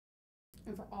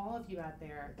And for all of you out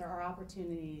there, there are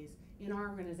opportunities in our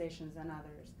organizations and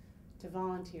others to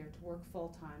volunteer, to work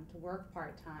full-time, to work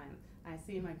part-time. I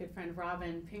see my good friend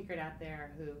Robin Pinkert out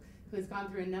there who has gone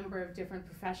through a number of different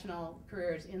professional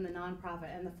careers in the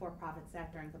nonprofit and the for-profit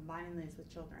sector and combining these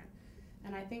with children.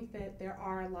 And I think that there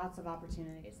are lots of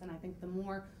opportunities, and I think the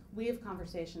more we have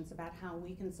conversations about how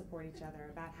we can support each other,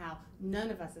 about how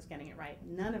none of us is getting it right,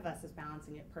 none of us is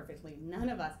balancing it perfectly, none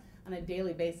of us on a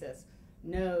daily basis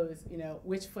knows,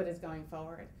 which foot is going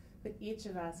forward. But each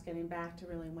of us, getting back to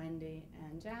really Wendy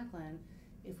and Jacqueline,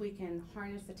 if we can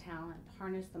harness the talent,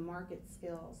 harness the market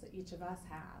skills that each of us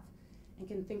have, and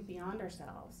can think beyond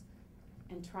ourselves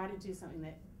and try to do something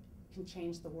that can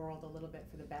change the world a little bit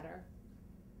for the better,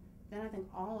 then I think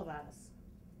all of us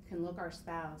can look our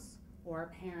spouse or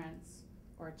our parents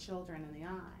or our children in the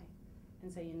eye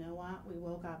and say, you know what, we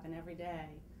woke up and every day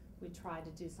we tried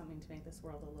to do something to make this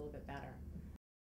world a little bit better.